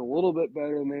start was a little bit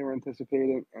better than they were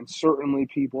anticipating, and certainly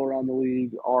people around the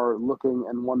league are looking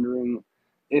and wondering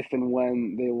if and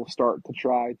when they will start to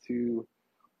try to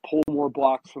pull more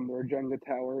blocks from their Jenga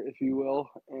tower, if you will,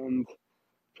 and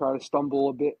try to stumble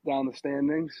a bit down the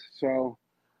standings. So,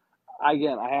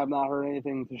 again, I have not heard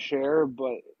anything to share,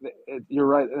 but you're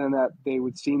right in that they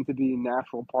would seem to be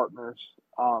natural partners.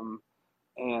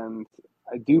 And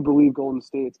I do believe Golden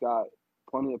State's got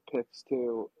plenty of picks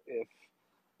too. If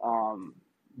um,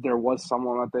 there was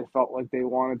someone that they felt like they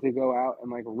wanted to go out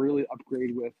and like really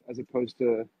upgrade with, as opposed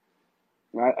to,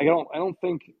 I don't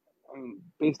think. I mean,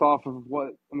 based off of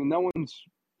no one's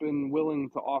been willing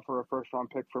to offer a first round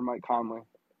pick for Mike Conley.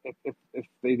 If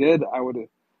they did,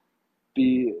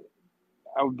 be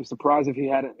I would be surprised if he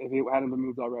hadn't been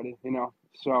moved already.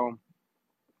 So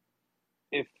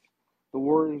if the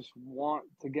Warriors want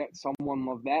to get someone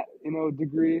of that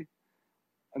degree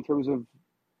in terms of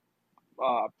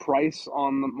price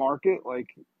on the market, like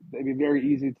it'd be very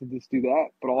easy to just do that.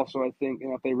 But also, I think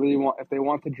if they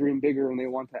want to dream bigger and they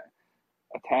want to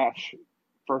attach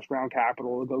first round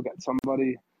capital to go get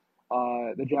somebody,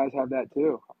 the Jazz have that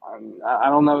too. I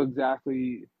don't know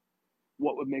exactly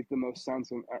what would make the most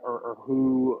sense or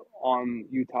who on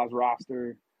Utah's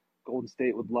roster Golden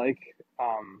State would like,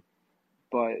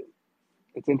 but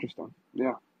it's interesting.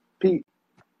 Yeah, Pete,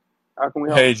 how can we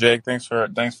help? Hey Jake, thanks for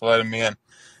letting me in.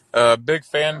 Big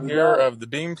fan You here got it. of the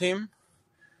Beam team.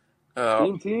 Uh,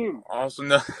 Beam team. also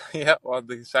know, yeah, well,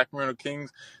 the Sacramento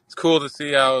Kings. It's cool to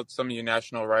see how some of you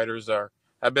national writers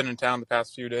have been in town the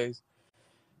past few days.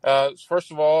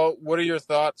 First of all, what are your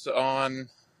thoughts on?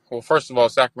 Well, first of all,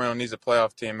 Sacramento needs a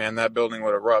playoff team, man. That building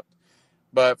would erupt.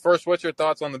 But first, what's your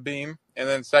thoughts on the Beam? And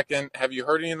then second, have you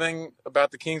heard anything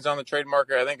about the Kings on the trade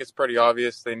market? I think it's pretty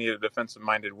obvious they need a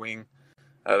defensive-minded wing.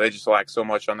 They just lack so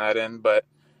much on that end. But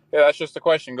yeah, that's just the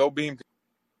question. Go Beam.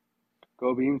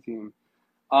 Go Beam team.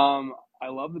 I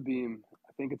love the Beam.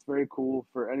 I think it's very cool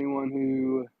for anyone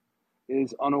who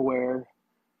is unaware.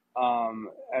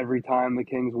 Every time the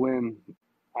Kings win,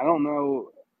 I don't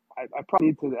know. I probably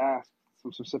need to ask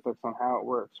some specifics on how it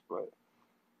works, but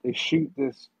they shoot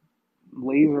this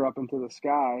laser up into the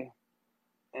sky,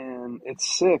 and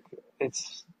it's sick. It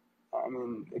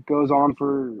goes on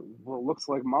for what looks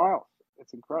like miles.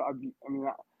 It's incredible.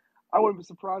 I wouldn't be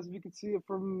surprised if you could see it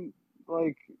from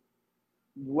like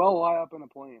well high up in a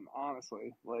plane.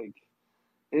 Honestly, like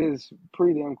it is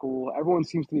pretty damn cool. Everyone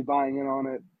seems to be buying in on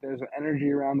it. There's an energy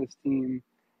around this team.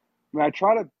 I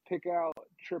try to pick out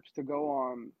trips to go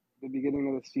on the beginning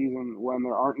of the season when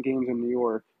there aren't games in New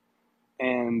York,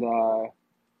 and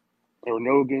there were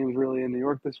no games really in New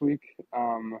York this week.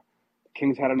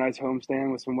 Kings had a nice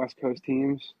homestand with some West Coast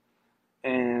teams,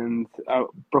 and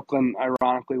Brooklyn,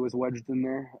 ironically, was wedged in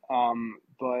there.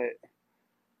 But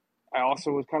I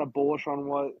also was kind of bullish on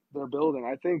what they're building.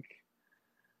 I think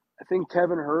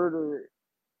Kevin Huerter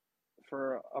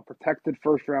for a protected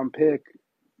first round pick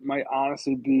might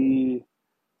honestly be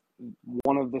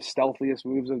one of the stealthiest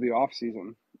moves of the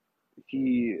offseason.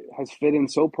 He has fit in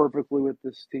so perfectly with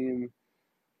this team,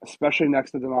 especially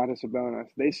next to Domantas Sabonis.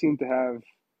 They seem to have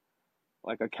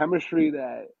like a chemistry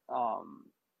that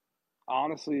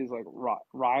honestly is like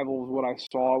rivals what I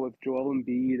saw with Joel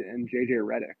Embiid and JJ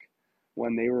Redick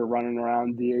when they were running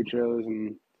around DHOs,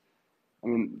 and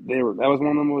that was one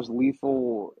of the most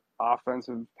lethal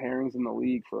offensive pairings in the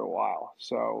league for a while.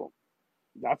 So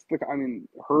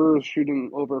her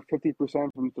shooting over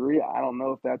 50% from three. I don't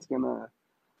know if that's gonna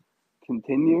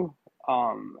continue,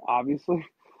 obviously,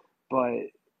 but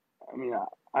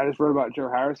I just read about Joe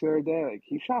Harris the other day. Like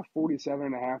he shot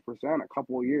 47.5% a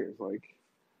couple of years. Like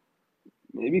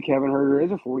maybe Kevin Huerter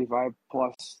is a 45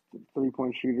 plus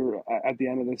 3-point shooter at the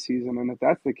end of this season, and if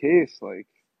that's the case, like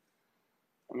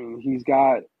he's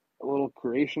got a little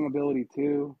creation ability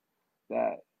too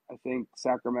that I think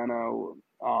Sacramento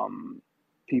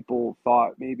people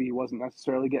thought maybe he wasn't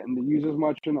necessarily getting to use as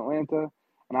much in Atlanta.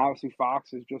 And obviously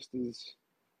Fox is just as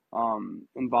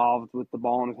involved with the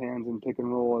ball in his hands and pick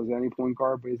and roll as any point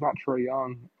guard, but he's not Trae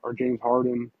Young or James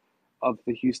Harden of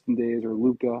the Houston days or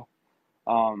Luka.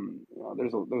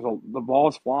 The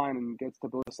ball's flying and gets to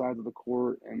both sides of the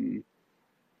court and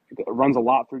it runs a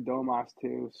lot through Domas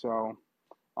too. So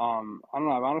I don't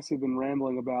know. I've honestly been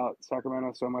rambling about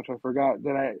Sacramento so much I forgot.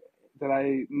 Did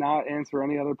I not answer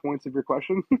any other points of your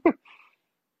question?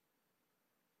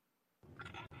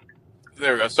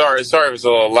 There we go. Sorry, it was a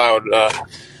little loud.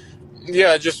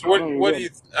 Yeah, just Oh no, you're what do good. you?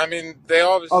 I mean, they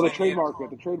Oh, the obviously trade need.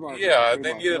 market, Yeah,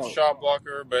 they need a No, shot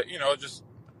blocker, but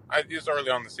it's early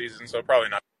on the season, so probably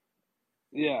not.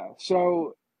 yeah.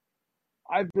 So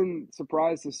I've been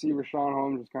surprised to see Rashawn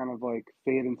Holmes just kind of like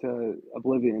fade into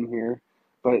oblivion here,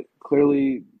 but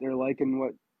clearly they're liking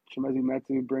what Chimezie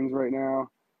Metu brings right now.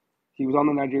 He was on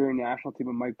the Nigerian national team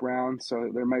with Mike Brown, so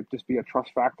there might just be a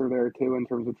trust factor there too in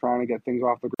terms of trying to get things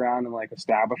off the ground and like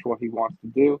establish what he wants to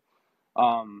do.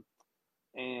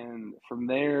 And from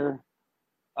there,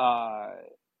 I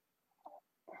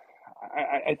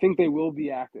think they will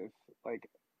be active. Like,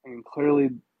 I mean, clearly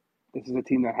this is a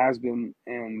team that has been,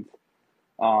 and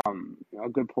a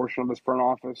good portion of this front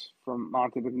office from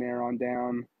Monte McNair on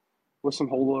down, with some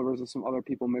holdovers and some other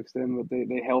people mixed in, but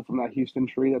they hail from that Houston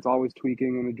tree that's always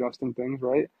tweaking and adjusting things,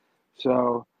 right?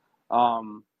 So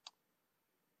from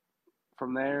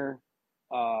there,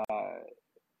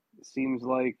 it seems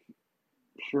like,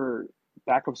 sure,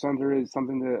 backup center is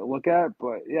something to look at,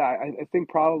 but yeah, I think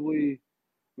probably,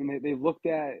 I mean, they've looked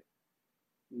at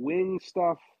wing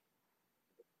stuff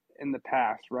in the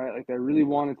past, right? Like they really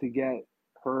wanted to get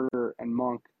Herder and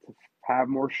Monk to have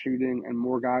more shooting and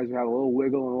more guys who have a little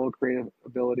wiggle and a little creative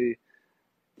ability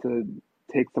to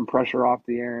take some pressure off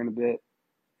the Aaron a bit,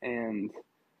 and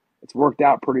it's worked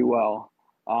out pretty well.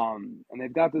 And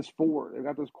they've got this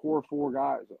core four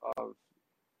guys of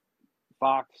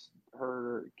Fox,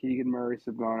 Herder, Keegan Murray,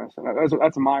 Sabonis. And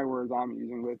that's my words I'm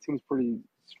using, but it seems pretty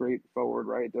straightforward,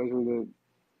 right? Those are the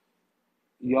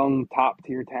young top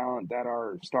tier talent that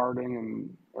are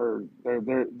starting or they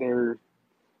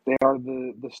are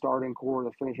the starting core,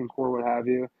 the finishing core, what have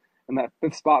you. And that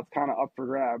fifth spot's kind of up for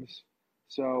grabs.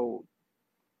 So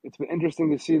it's been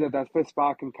interesting to see that fifth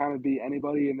spot can kind of be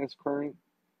anybody in this current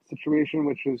situation,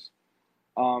 which is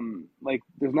like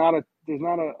there's not a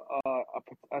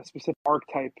specific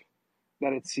archetype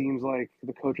that it seems like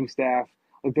the coaching staff,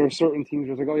 like there are certain teams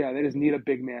where it's like, oh yeah, they just need a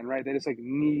big man, right? They just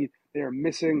they are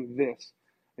missing this.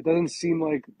 It doesn't seem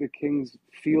like the Kings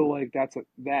feel like that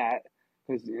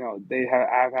because they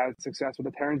have had success with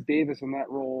the Terrence Davis in that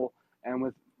role and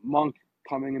with Monk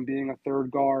coming and being a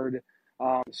third guard.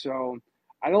 So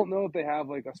I don't know if they have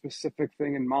like a specific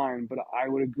thing in mind, but I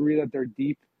would agree that they're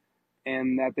deep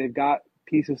and that they've got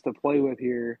pieces to play with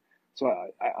here. So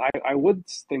I would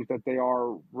think that they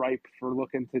are ripe for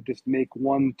looking to just make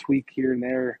one tweak here and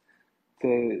there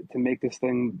to make this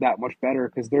thing that much better,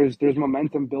 because there's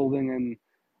momentum building and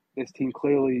this team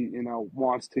clearly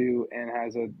wants to and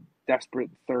has a desperate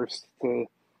thirst to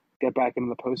get back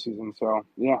into the postseason. So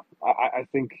yeah, I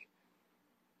think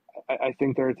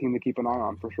they're a team to keep an eye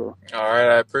on for sure. All right,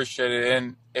 I appreciate it.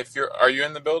 And are you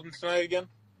in the building tonight again?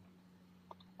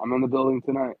 I'm in the building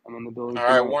tonight. All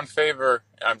right, one favor.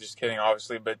 I'm just kidding,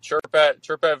 obviously, but chirp at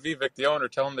Vivek, the owner.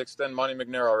 Tell him to extend Monty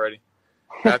McNair already.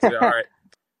 That's it. All right.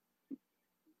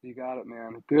 You got it,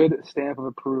 man. Good stamp of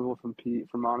approval from Pete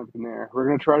from Monty McNair. We're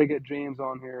gonna try to get James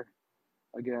on here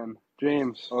again.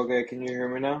 James. Okay, can you hear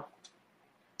me now?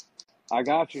 I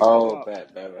got you. Oh,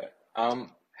 bet.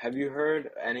 Have you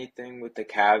heard anything with the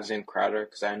Cavs and Crowder?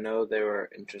 Because I know they were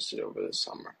interested over the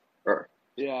summer.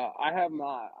 Yeah, I have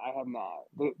not.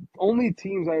 The only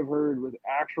teams I've heard with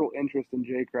actual interest in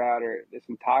Jay Crowder this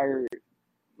entire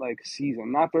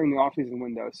season, not during the offseason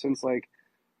window, since the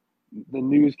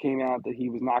news came out that he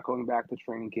was not going back to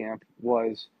training camp,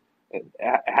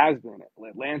 has been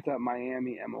Atlanta,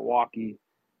 Miami, and Milwaukee.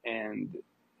 And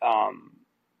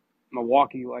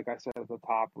Milwaukee, like I said at the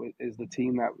top, is the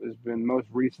team that has been most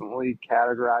recently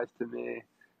categorized to me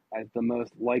as the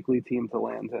most likely team to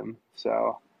land him.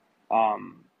 So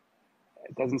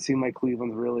it doesn't seem like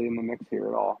Cleveland's really in the mix here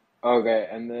at all. Okay,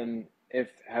 and then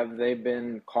have they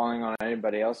been calling on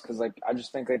anybody else? Because I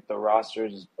just think the roster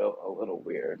is built a little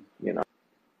weird,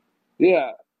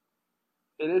 Yeah,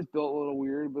 it is built a little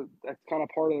weird, but that's kind of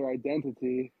part of their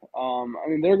identity. I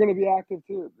mean, they're going to be active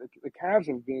too. The Cavs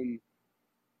have been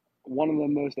one of the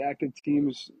most active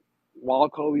teams while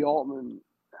Kobe Altman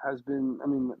has been. I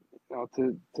mean,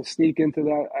 to sneak into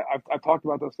that, I've talked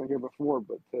about this thing here before,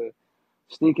 but to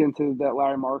sneak into that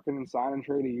Larry Markkinen sign and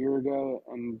trade a year ago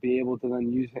and be able to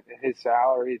then use his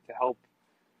salary to help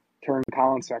turn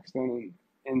Colin Sexton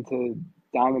into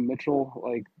Donovan Mitchell.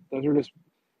 Like, those are just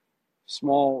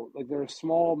small, like, they're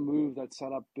small moves that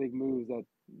set up big moves that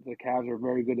the Cavs are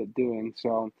very good at doing.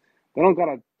 So they don't got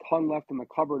a ton left in the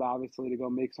cupboard, obviously, to go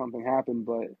make something happen.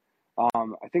 But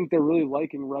I think they're really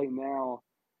liking right now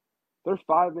their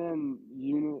 5-man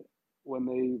unit when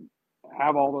they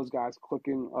have all those guys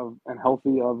clicking and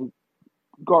healthy of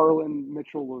Garland,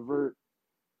 Mitchell, LeVert,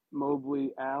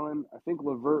 Mobley, Allen. I think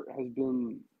LeVert has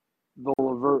been the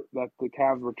LeVert that the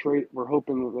Cavs were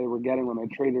hoping that they were getting when they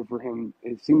traded for him.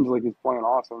 It seems like he's playing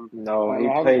awesome. No, And he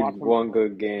I haven't played watched him. one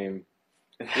good game.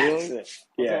 Really? That's it.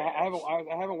 Okay, Yeah. I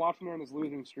haven't watched him during his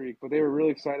losing streak, but they were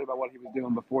really excited about what he was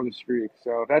doing before the streak.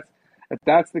 So if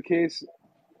that's the case,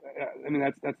 I mean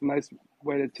that's a nice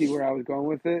way to tee where I was going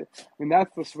with it. I mean,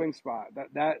 that's the swing spot.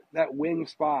 That wing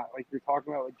spot, like you're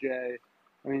talking about with Jay.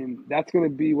 I mean, that's going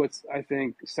to be what's, I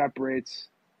think, separates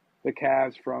the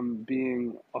Cavs from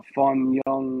being a fun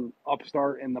young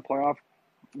upstart in the playoff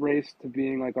race to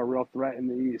being like a real threat in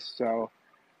the East. So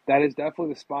that is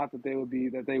definitely the spot that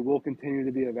they will continue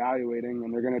to be evaluating,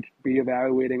 and they're going to be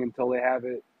evaluating until they have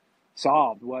it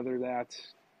solved. Whether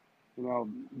that's,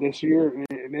 this year,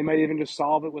 they might even just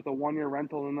solve it with a 1-year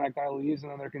rental, and that guy leaves,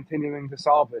 and then they're continuing to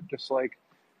solve it. Just like,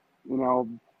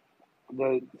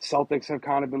 the Celtics have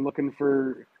kind of been looking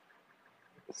for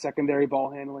secondary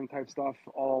ball handling type stuff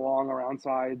all along around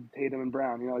side Tatum and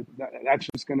Brown. That's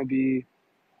just going to be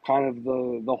kind of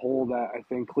the hole that I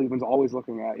think Cleveland's always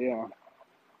looking at. Yeah.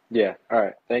 Yeah. All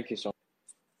right. Thank you so much.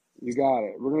 You got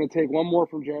it. We're going to take one more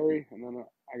from Jerry, and then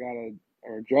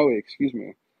or Joey, excuse me.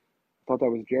 I thought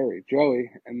that was Jerry. Joey,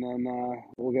 and then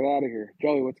we'll get out of here.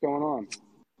 Joey, what's going on?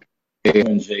 Hey,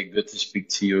 Jay, good to speak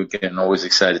to you again. Always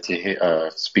excited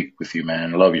to speak with you,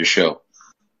 man. Love your show.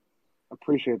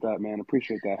 Appreciate that, man.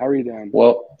 Appreciate that. How are you doing?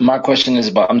 Well, my question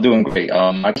is I'm doing great.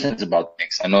 My question is about the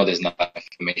Knicks. I know there's not enough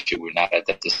information. We're not at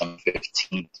that December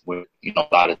 15th where, a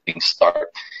lot of things start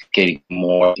getting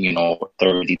more,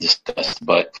 thoroughly discussed.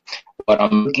 But what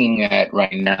I'm looking at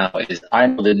right now is I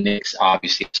know the Knicks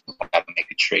obviously have to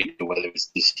make a trade, whether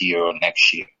it's this year or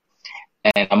next year.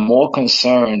 And I'm more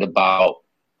concerned about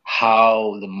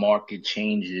how the market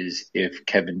changes if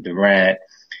Kevin Durant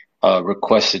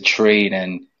requests a trade.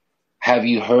 And have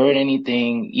you heard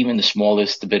anything, even the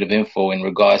smallest bit of info in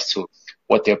regards to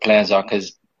what their plans are?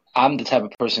 Because I'm the type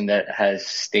of person that has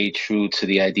stayed true to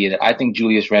the idea that I think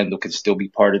Julius Randle could still be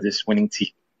part of this winning team.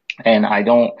 And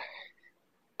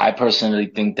I personally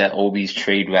think that Obi's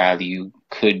trade value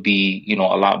could be, a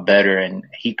lot better, and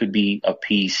he could be a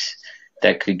piece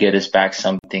that could get us back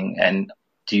something. And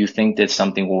do you think that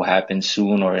something will happen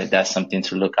soon, or that's something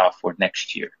to look out for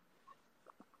next year?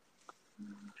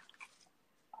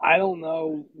 I don't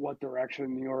know what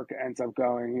direction New York ends up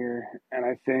going here, and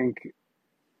I think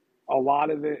a lot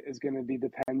of it is going to be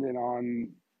dependent on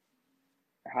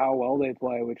how well they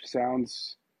play, which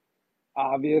sounds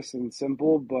obvious and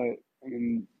simple, but I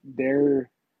mean,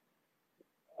 they're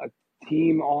a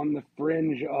team on the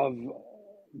fringe of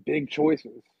big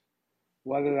choices.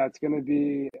 Whether that's going to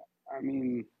be, I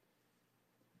mean,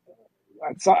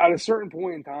 at a certain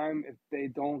point in time, if they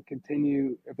don't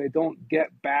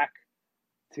get back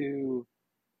to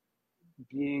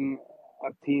being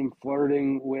a team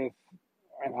flirting with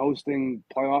and hosting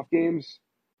playoff games,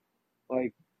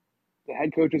 like, the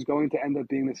head coach is going to end up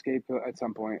being the scapegoat at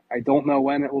some point. I don't know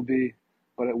when it will be,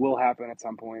 but it will happen at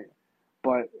some point.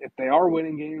 But if they are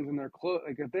winning games and they're close,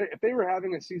 like if they were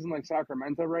having a season like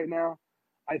Sacramento right now,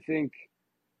 I think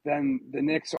then the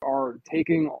Knicks are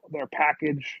taking their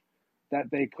package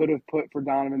that they could have put for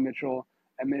Donovan Mitchell,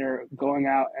 and they're going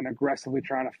out and aggressively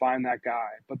trying to find that guy.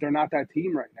 But they're not that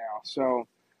team right now. So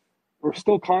we're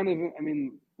still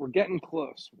we're getting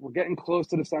close. We're getting close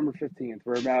to December 15th.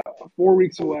 We're about 4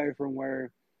 weeks away from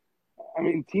where,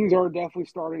 teams are definitely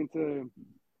starting to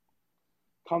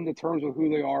come to terms with who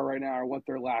they are right now or what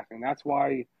they're lacking. That's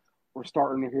why we're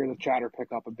starting to hear the chatter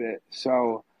pick up a bit.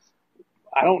 So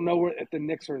I don't know if the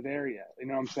Knicks are there yet. You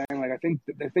know what I'm saying? Like,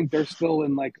 I think they're still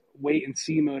in like wait and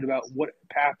see mode about what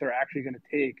path they're actually going to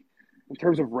take. In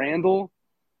terms of Randall,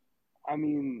 I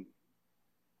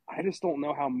just don't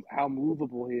know how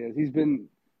movable he is. He's been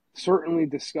certainly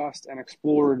discussed and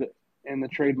explored in the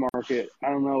trade market. I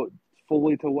don't know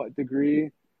fully to what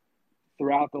degree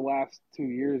throughout the last 2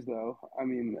 years, though.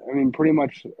 Pretty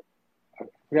much.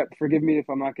 Forgive me if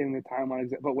I'm not getting the timeline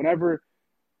exact, but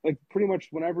pretty much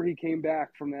whenever he came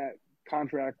back from that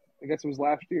contract, I guess it was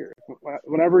last year.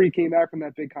 Whenever he came back from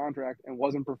that big contract and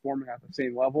wasn't performing at the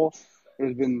same level,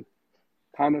 there's been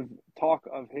kind of talk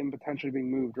of him potentially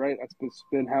being moved, right? That's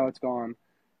been how it's gone.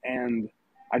 And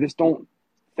I just don't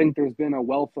think there's been a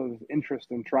wealth of interest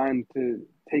in trying to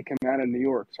take him out of New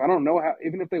York. So I don't know how,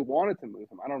 even if they wanted to move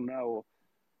him, I don't know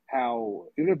how,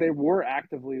 even if they were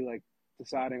actively like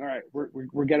deciding, all right,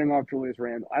 we're getting off Julius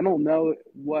Randle, I don't know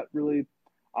what really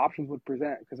options would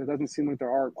present because it doesn't seem like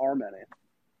there are many.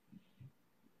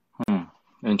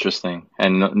 Interesting.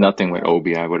 And nothing with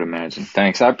Obi, I would imagine.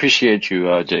 Thanks. I appreciate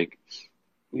you, Jake.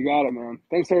 You got it, man.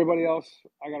 Thanks to everybody else.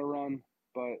 I got to run,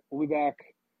 but we'll be back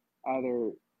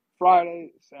either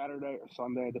Friday, Saturday, or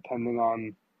Sunday, depending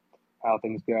on how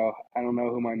things go. I don't know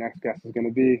who my next guest is going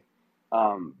to be,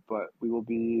 but we will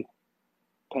be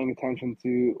paying attention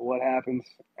to what happens,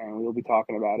 and we will be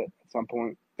talking about it at some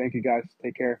point. Thank you, guys.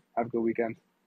 Take care. Have a good weekend.